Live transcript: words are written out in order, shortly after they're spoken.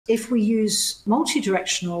If we use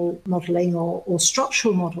multidirectional modeling or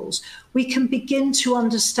structural models, we can begin to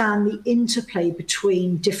understand the interplay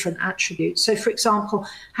between different attributes. So, for example,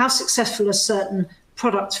 how successful are certain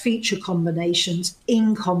product feature combinations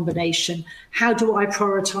in combination? How do I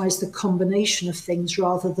prioritize the combination of things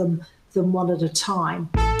rather than one at a time?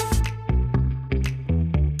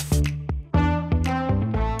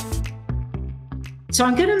 So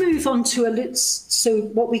I'm going to move on to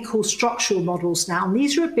what we call structural models now. And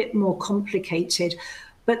these are a bit more complicated,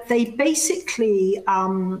 but they basically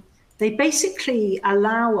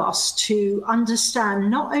allow us to understand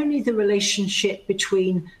not only the relationship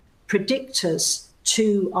between predictors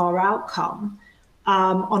to our outcome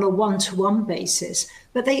on a one-to-one basis,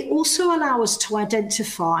 but they also allow us to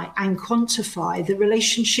identify and quantify the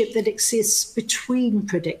relationship that exists between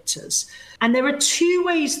predictors. And there are two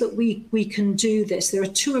ways that we can do this. There are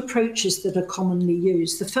two approaches that are commonly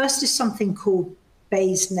used. The first is something called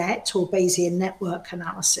BayesNet or Bayesian Network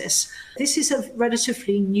analysis. This is a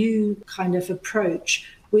relatively new kind of approach,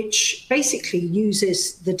 which basically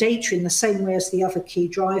uses the data in the same way as the other key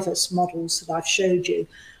drivers models that I've showed you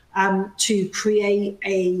to create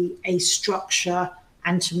a structure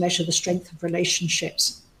and to measure the strength of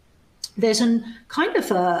relationships. There's a kind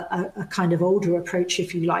of older approach,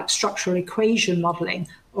 if you like, structural equation modeling,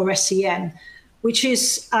 or SEM, which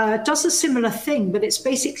does a similar thing, but it's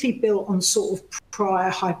basically built on sort of prior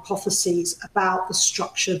hypotheses about the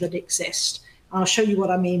structure that exists. I'll show you what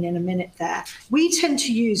I mean in a minute there. We tend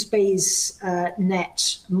to use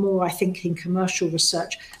BayesNet more, I think, in commercial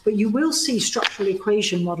research, but you will see structural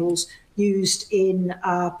equation models used in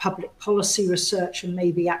public policy research and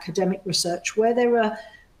maybe academic research, where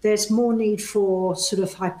there's more need for sort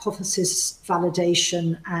of hypothesis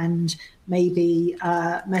validation and maybe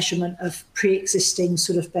measurement of pre-existing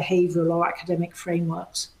sort of behavioral or academic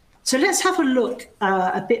frameworks. So let's have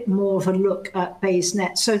a bit more of a look at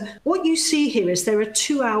BayesNet. So what you see here is there are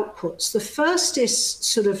two outputs. The first is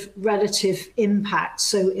sort of relative impact,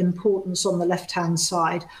 so importance on the left-hand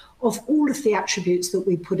side of all of the attributes that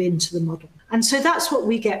we put into the model. And so that's what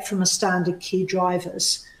we get from a standard key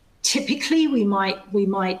drivers. Typically, we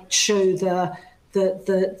might show the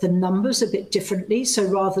numbers a bit differently. So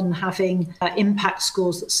rather than having impact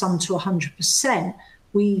scores that sum to 100%,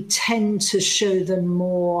 we tend to show them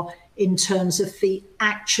more in terms of the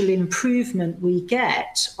actual improvement we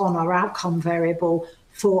get on our outcome variable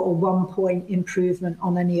for a 1-point improvement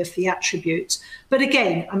on any of the attributes. But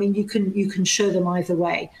again, I mean, you can show them either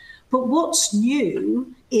way. But what's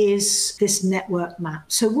new is this network map.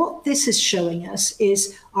 So what this is showing us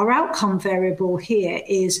is our outcome variable here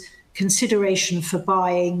is consideration for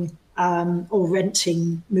buying or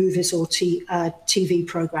renting movies or TV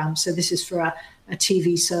programs. So this is for a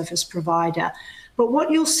TV service provider. But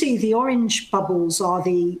what you'll see, the orange bubbles are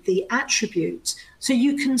the attributes. So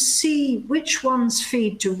you can see which ones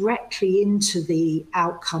feed directly into the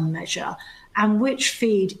outcome measure and which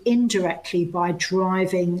feed indirectly by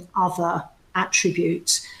driving other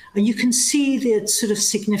attributes. And you can see the sort of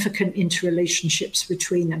significant interrelationships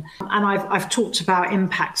between them. And I've talked about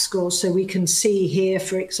impact scores. So we can see here,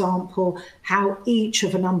 for example, how each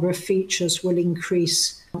of a number of features will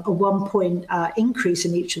increase. A 1-point increase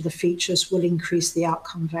in each of the features will increase the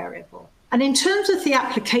outcome variable. And in terms of the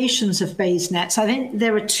applications of BayesNet, I think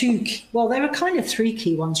there are kind of three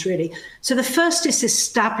key ones, really. So the first is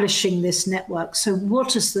establishing this network. So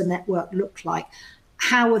what does the network look like?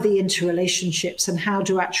 How are the interrelationships and how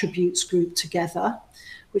do attributes group together,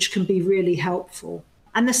 which can be really helpful.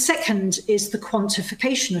 And the second is the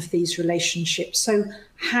quantification of these relationships. So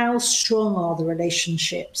how strong are the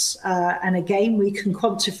relationships? And again, we can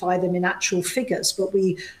quantify them in actual figures, but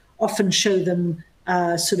we often show them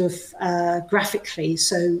graphically.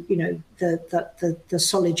 So, you know, the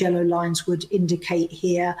solid yellow lines would indicate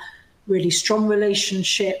here really strong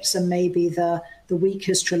relationships and maybe the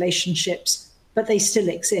weakest relationships, but they still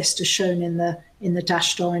exist as shown in the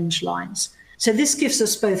dashed orange lines. So this gives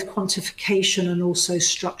us both quantification and also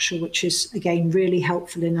structure, which is, again, really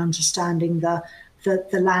helpful in understanding the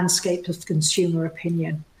landscape of consumer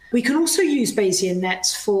opinion. We can also use Bayesian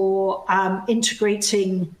nets for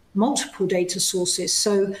integrating multiple data sources.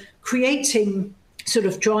 So creating sort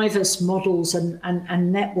of drivers, models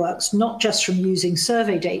and networks, not just from using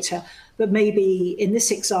survey data, but maybe in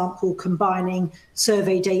this example, combining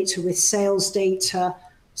survey data with sales data,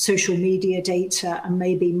 social media data, and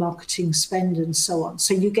maybe marketing spend and so on.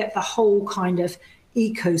 So you get the whole kind of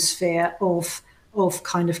ecosphere of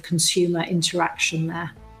kind of consumer interaction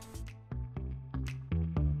there.